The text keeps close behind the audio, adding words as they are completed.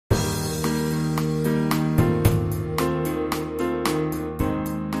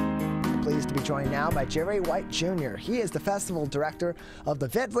joined now by Jerry White Jr. He is the festival director of the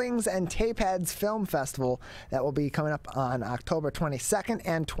Vidlings Tapeheads Film Festival that will be coming up on October 22nd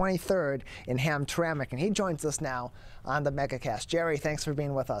and 23rd in Hamtramck, and he joins us now on the MegaCast. Jerry, thanks for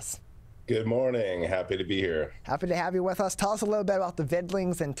being with us. Good morning. Happy to be here. Happy to have you with us. Tell us a little bit about the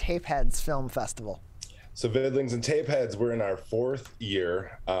Vidlings Tapeheads Film Festival. So Vidlings Tapeheads, we're in our fourth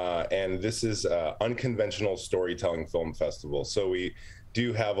year, and this is an unconventional storytelling film festival. So we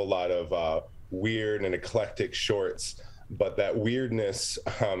do have a lot of weird and eclectic shorts, but that weirdness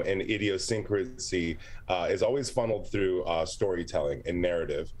and idiosyncrasy is always funneled through storytelling and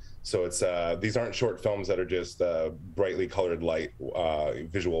narrative. So it's these aren't short films that are just brightly colored light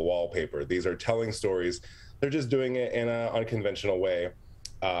visual wallpaper. These are telling stories. They're just doing it in an unconventional way.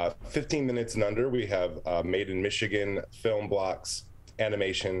 15 minutes and under, we have made in Michigan film blocks,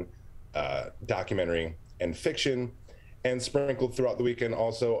 animation, documentary, and fiction. And sprinkled throughout the weekend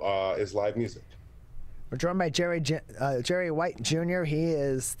also is live music. We're joined by Jerry White Jr. He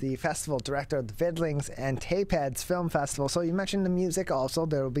is the festival director of the Vidlings Tapeheads Film Festival. So you mentioned the music also.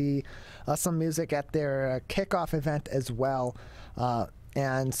 There will be some music at their kickoff event as well.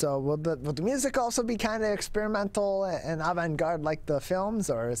 And so will the music also be kind of experimental and avant-garde like the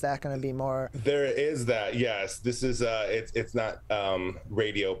films, or is that going to be more? There is that, yes. This is, it's not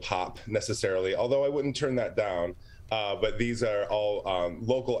radio pop necessarily, although I wouldn't turn that down. But these are all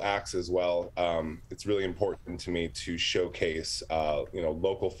local acts as well. It's really important to me to showcase,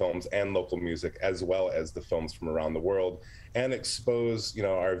 local films and local music, as well as the films from around the world, and expose,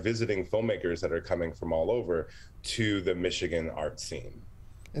 our visiting filmmakers that are coming from all over to the Michigan art scene.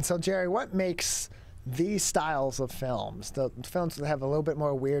 And so, Jerry, what makes these styles of films, the films that have a little bit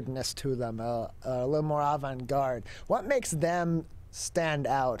more weirdness to them, a little more avant-garde, what makes them stand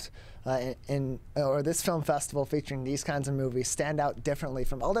out or this film festival featuring these kinds of movies stand out differently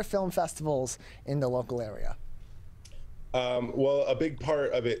from other film festivals in the local area? Well, a big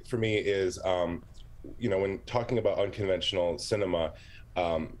part of it for me is, when talking about unconventional cinema,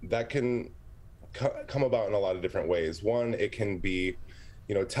 that can come about in a lot of different ways. One, it can be,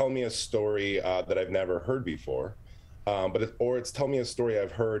 tell me a story that I've never heard before. Or it's tell me a story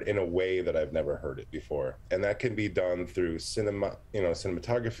I've heard in a way that I've never heard it before. And that can be done through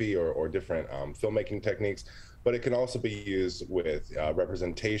cinematography or different filmmaking techniques, but it can also be used with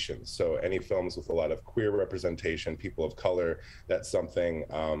representation. So any films with a lot of queer representation, people of color, that's something,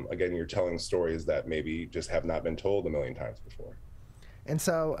 again, you're telling stories that maybe just have not been told a million times before. And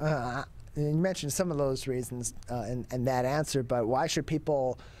so you mentioned some of those reasons in that answer, but why should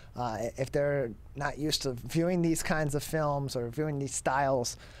people, if they're not used to viewing these kinds of films or viewing these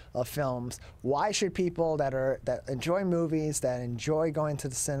styles of films, why should people that enjoy movies, that enjoy going to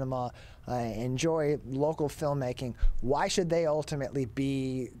the cinema, enjoy local filmmaking, why should they ultimately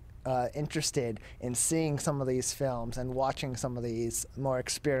be interested in seeing some of these films and watching some of these more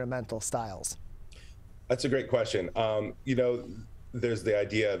experimental styles? That's a great question. There's the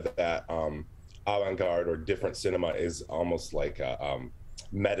idea that avant-garde or different cinema is almost like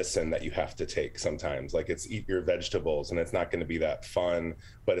medicine that you have to take sometimes. Like it's eat your vegetables, and it's not going to be that fun,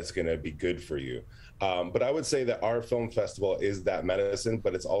 but it's going to be good for you. But I would say that our film festival is that medicine,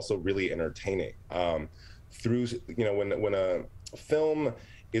 but it's also really entertaining. When a film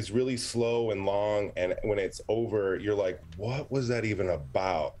is really slow and long, and when it's over, you're like, what was that even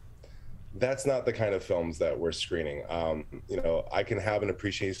about? That's not the kind of films that we're screening. I can have an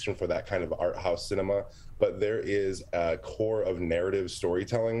appreciation for that kind of art house cinema, but there is a core of narrative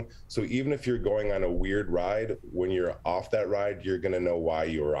storytelling. So even if you're going on a weird ride, when you're off that ride, you're going to know why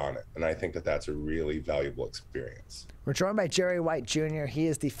you were on it. And I think that that's a really valuable experience. We're joined by Jerry White Jr. He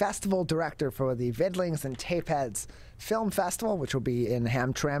is the festival director for the Vidlings Tapeheads Film Festival, which will be in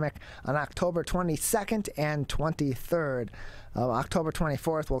Hamtramck on October 22nd and 23rd. October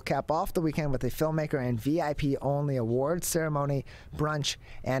 24th will cap off the weekend with a filmmaker and VIP-only awards ceremony, brunch,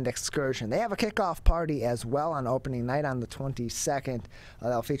 and excursion. They have a kickoff party as well on opening night on the 22nd.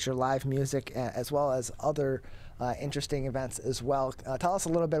 They'll feature live music as well as other interesting events as well. Tell us a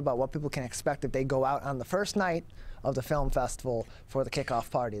little bit about what people can expect if they go out on the first night of the film festival for the kickoff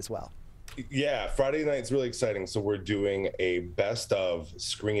party as well. Yeah, Friday night's really exciting. So we're doing a best of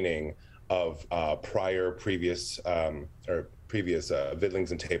screening of previous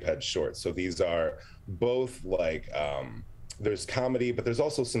Vidlings Tapeheads shorts. So these are both like, there's comedy, but there's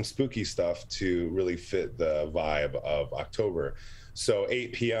also some spooky stuff to really fit the vibe of October. So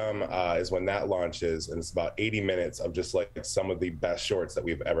 8 p.m. Is when that launches, and it's about 80 minutes of just like some of the best shorts that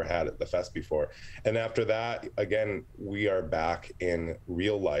we've ever had at the fest before. And after that, again, we are back in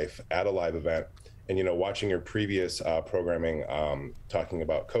real life at a live event, And, you know, watching your previous programming talking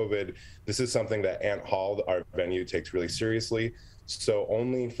about COVID, this is something that Ant Hall, our venue, takes really seriously. So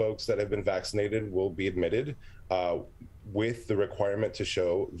only folks that have been vaccinated will be admitted with the requirement to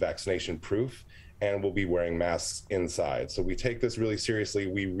show vaccination proof, and we'll be wearing masks inside. So we take this really seriously.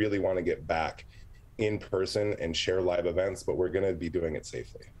 We really want to get back in person and share live events, but we're going to be doing it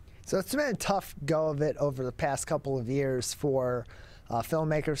safely. So it's been a tough go of it over the past couple of years for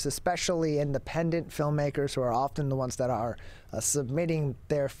filmmakers, especially independent filmmakers, who are often the ones that are submitting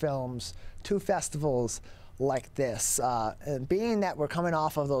their films to festivals like this. And being that we're coming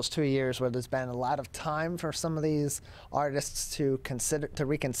off of those 2 years where there's been a lot of time for some of these artists to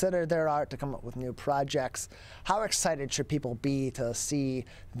reconsider their art, to come up with new projects, how excited should people be to see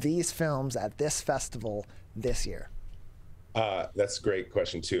these films at this festival this year? That's a great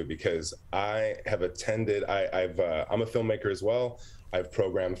question too, because I have attended, I'm a filmmaker as well. I've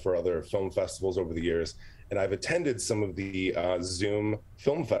programmed for other film festivals over the years, and I've attended some of the Zoom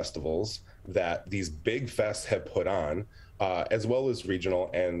film festivals that these big fests have put on, as well as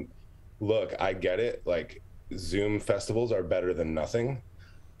regional. And look, I get it, like Zoom festivals are better than nothing,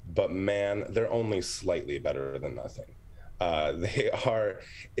 but man, they're only slightly better than nothing.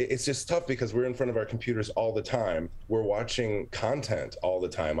 It's just tough because we're in front of our computers all the time. We're watching content all the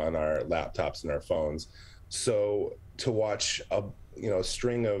time on our laptops and our phones. So to watch a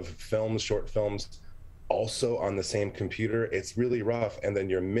string of films, short films, also on the same computer, it's really rough. And then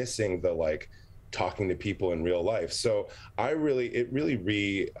you're missing the like talking to people in real life. So it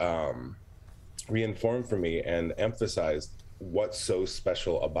really reinformed for me and emphasized what's so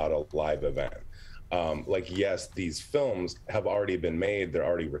special about a live event. Like, yes, these films have already been made, they're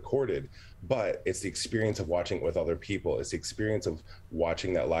already recorded, but it's the experience of watching it with other people. It's the experience of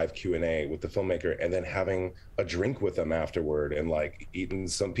watching that live Q&A with the filmmaker and then having a drink with them afterward and like eating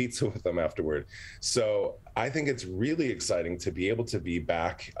some pizza with them afterward. So I think it's really exciting to be able to be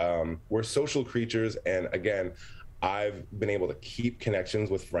back. We're social creatures. And again, I've been able to keep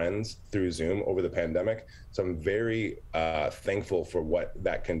connections with friends through Zoom over the pandemic. So I'm very thankful for what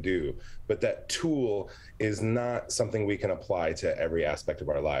that can do. But that tool is not something we can apply to every aspect of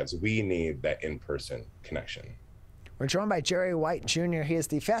our lives. We need that in-person connection. We're joined by Jerry White Jr. He is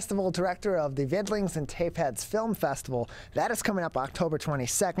the festival director of the Vidlings Tapeheads Film Festival. That is coming up October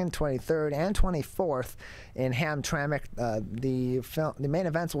 22nd, 23rd, and 24th in Hamtramck. The main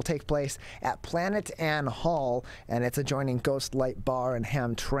events will take place at Planet Ann Hall, and it's adjoining Ghost Light Bar in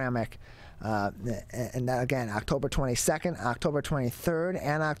Hamtramck. And that, again, October 22nd, October 23rd,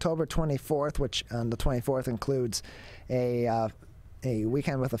 and October 24th, which on the 24th includes a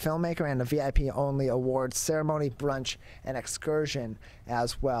weekend with a filmmaker and a VIP-only awards ceremony, brunch, and excursion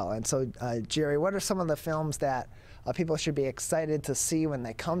as well. And so, Jerry, what are some of the films that people should be excited to see when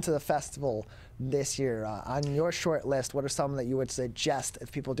they come to the festival this year? On your short list, what are some that you would suggest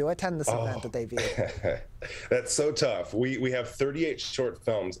if people do attend this event that they view? That's so tough. We have 38 short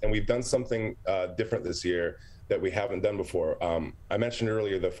films, and we've done something different this year that we haven't done before. I mentioned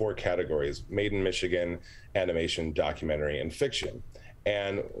earlier the 4 categories: Made in Michigan, animation, documentary, and fiction.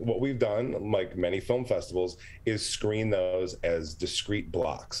 And what we've done, like many film festivals, is screen those as discrete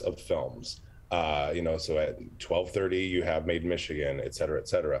blocks of films. So at 12:30 you have Made in Michigan, et cetera, et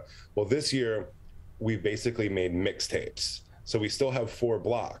cetera. Well, this year we've basically made mixtapes. So we still have 4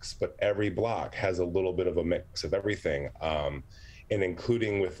 blocks, but every block has a little bit of a mix of everything. And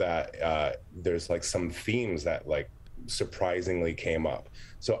including with that, there's like some themes that like surprisingly came up.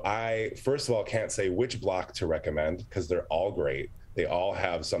 So I, first of all, can't say which block to recommend because they're all great. They all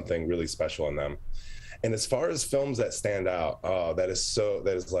have something really special in them. And as far as films that stand out, that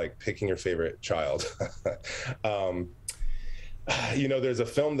is like picking your favorite child. There's a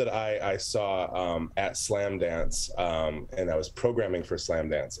film that I saw at Slam Dance, and I was programming for Slam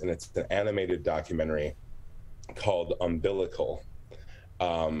Dance, and it's an animated documentary called Umbilical.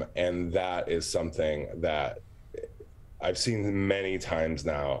 And that is something that I've seen many times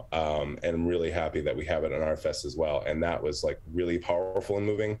now, and I'm really happy that we have it on our fest as well. And that was like really powerful and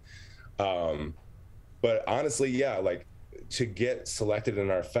moving. But honestly, yeah, like to get selected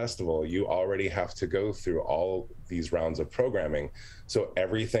in our festival, you already have to go through all these rounds of programming. So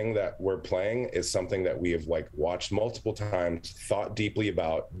everything that we're playing is something that we have like watched multiple times, thought deeply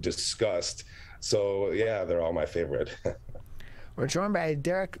about, discussed. So yeah, they're all my favorite. We're joined by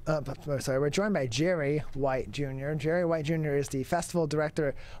we're joined by Jerry White Jr. Jerry White Jr. is the festival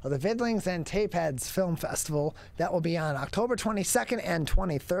director of the Vidlings Tapeheads Film Festival. That will be on October 22nd and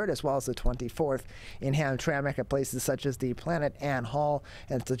 23rd, as well as the 24th in Hamtramck at places such as the Planet Ann Hall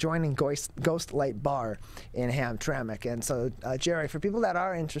and its adjoining Ghost Light Bar in Hamtramck. And so, Jerry, for people that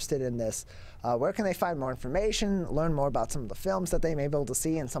are interested in this, where can they find more information, learn more about some of the films that they may be able to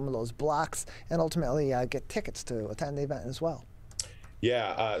see in some of those blocks, and ultimately get tickets to attend the event as well?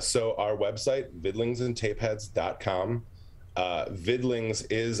 Yeah, so our website, vidlingsandtapeheads.com. Vidlings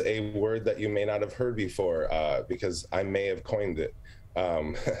is a word that you may not have heard before because I may have coined it.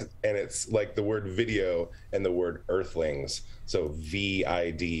 And it's like the word video and the word earthlings. So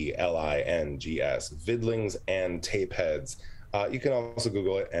Vidlings, Vidlings and Tapeheads. You can also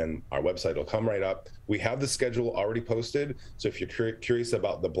Google it and our website will come right up. We have the schedule already posted. So if you're curious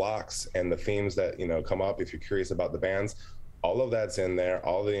about the blocks and the themes that come up, if you're curious about the bands, all of that's in there,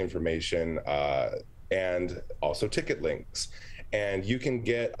 all the information, and also ticket links. And you can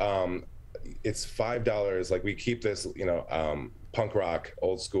get, it's $5. Like, we keep this, punk rock,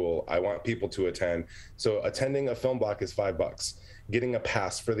 old school. I want people to attend. So attending a film block is $5. Getting a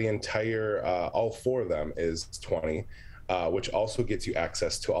pass for the entire, all four of them is $20, which also gets you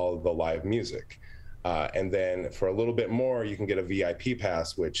access to all of the live music. And then for a little bit more, you can get a VIP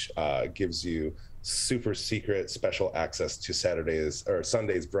pass, which gives you super secret special access to Sunday's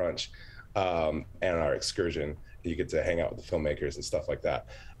brunch and our excursion. You get to hang out with the filmmakers and stuff like that.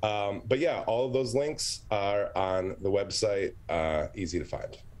 But yeah, all of those links are on the website, easy to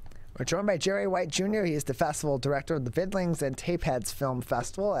find. We're joined by Jerry White Jr. He is the festival director of the Vidlings Tapeheads Film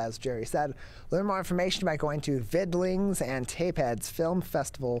Festival. As Jerry said, learn more information by going to Vidlings Tapeheads Film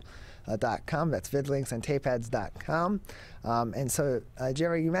Festival.com. That's vidlingsandtapeheads.com. And so,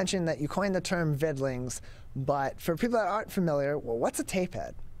 Jerry, you mentioned that you coined the term vidlings, but for people that aren't familiar, well, what's a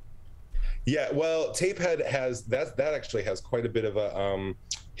tapehead? Yeah, well, tapehead that actually has quite a bit of a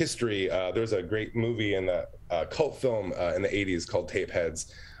history. There's a great movie in the cult film in the 80s called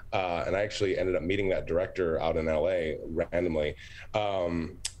Tapeheads. And I actually ended up meeting that director out in LA randomly.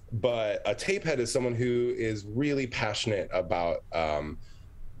 But a tapehead is someone who is really passionate about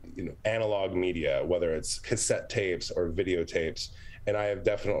analog media, whether it's cassette tapes or videotapes. And I have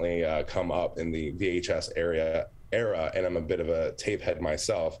definitely come up in the VHS era, and I'm a bit of a tapehead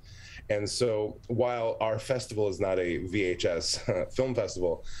myself. And so while our festival is not a VHS film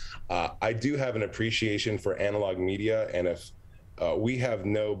festival, I do have an appreciation for analog media. And if we have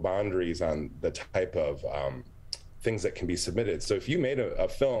no boundaries on the type of things that can be submitted. So if you made a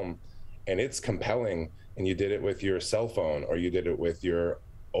film and it's compelling and you did it with your cell phone or you did it with your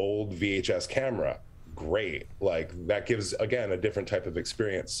old VHS camera, great. Like, that gives, again, a different type of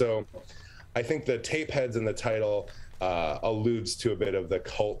experience. So I think the Tapeheads in the title alludes to a bit of the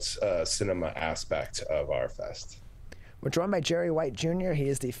cult cinema aspect of our fest. We're joined by Jerry White Jr. He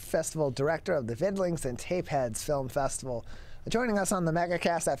is the festival director of the Vidlings Tapeheads Film Festival. Joining us on the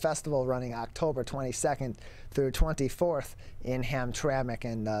MegaCast at Festival, running October 22nd through 24th in Hamtramck.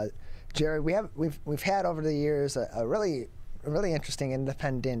 And Jerry, we've had over the years a really interesting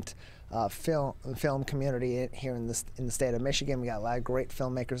independent film community here in the state of Michigan. We got a lot of great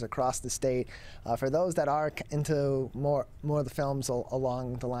filmmakers across the state. For those that are into more of the films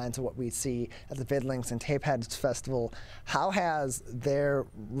along the lines of what we see at the Vidlings Tapeheads Festival, how has their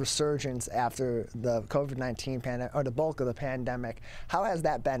resurgence after the COVID-19 pandemic, or the bulk of the pandemic, how has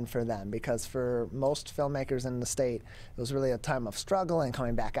that been for them? Because for most filmmakers in the state, it was really a time of struggle and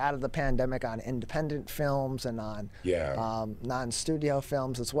coming back out of the pandemic on independent films and on non-studio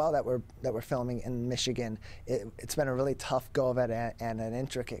films as well that were filming in Michigan. It's been a really tough go of it and an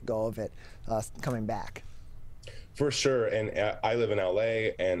intricate go of it coming back. For sure, and I live in LA,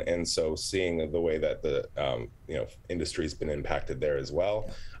 and so seeing the way that the industry's been impacted there as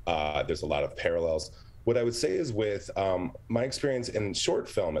well, there's a lot of parallels. What I would say is, with my experience in short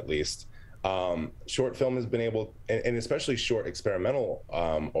film, at least, short film has been able, and especially short experimental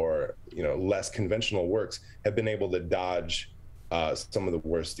or less conventional works, have been able to dodge some of the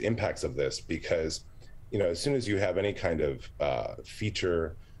worst impacts of this, because as soon as you have any kind of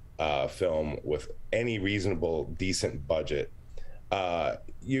feature film with any reasonable decent budget,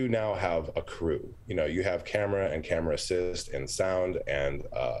 you now have a crew. You have camera and camera assist and sound and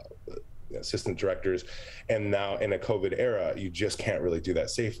assistant directors, and now in a COVID era, you just can't really do that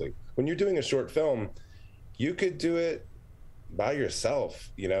safely. When you're doing a short film, you could do it by yourself.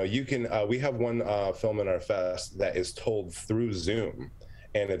 You can we have one film in our fest that is told through Zoom,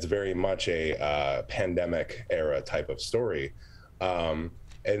 and it's very much a pandemic era type of story, and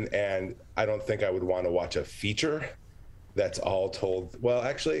I don't think I would want to watch a feature that's all told. Well,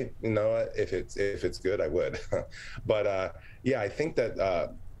 actually, you know what? If it's good, I would. But yeah, I think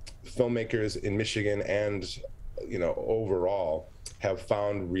that filmmakers in Michigan and overall have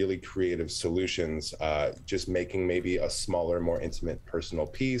found really creative solutions, just making maybe a smaller, more intimate, personal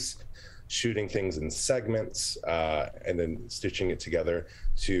piece, shooting things in segments, and then stitching it together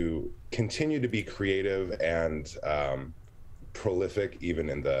to continue to be creative and prolific even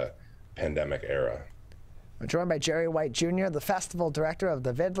in the pandemic era. We're joined by Jerry White Jr., the festival director of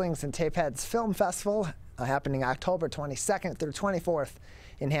the Vidlings and Tapeheads Film Festival, happening October 22nd through 24th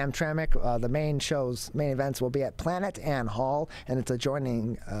in Hamtramck. The main events will be at Planet Ann Hall, and it's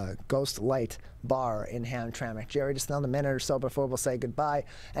adjoining Ghost Light Bar in Hamtramck. Jerry, just another minute or so before we'll say goodbye.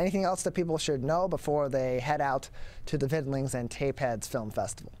 Anything else that people should know before they head out to the Vidlings and Tapeheads Film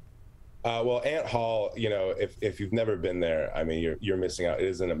Festival? Well, Ant Hall, if you've never been there, I mean, you're missing out. It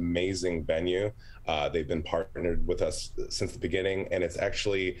is an amazing venue. They've been partnered with us since the beginning, and it's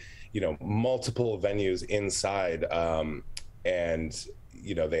actually, multiple venues inside. And,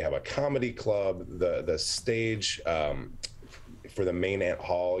 they have a comedy club, the stage for the main Ant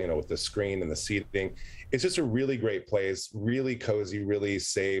Hall, with the screen and the seating. It's just a really great place, really cozy, really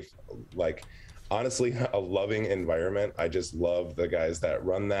safe, like, honestly, a loving environment. I just love the guys that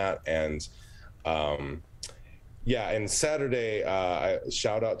run that. And yeah, and Saturday,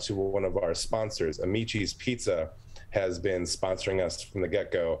 shout out to one of our sponsors, Amici's Pizza has been sponsoring us from the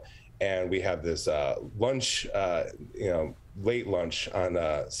get-go. And we have this lunch, late lunch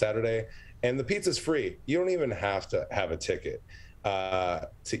on Saturday, and the pizza's free. You don't even have to have a ticket to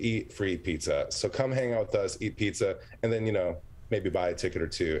eat free pizza. So come hang out with us, eat pizza, and then, maybe buy a ticket or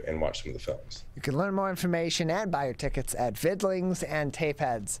two and watch some of the films. You can learn more information and buy your tickets at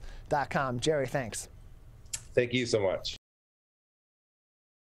vidlingsandtapeheads.com. Jerry, thanks. Thank you so much.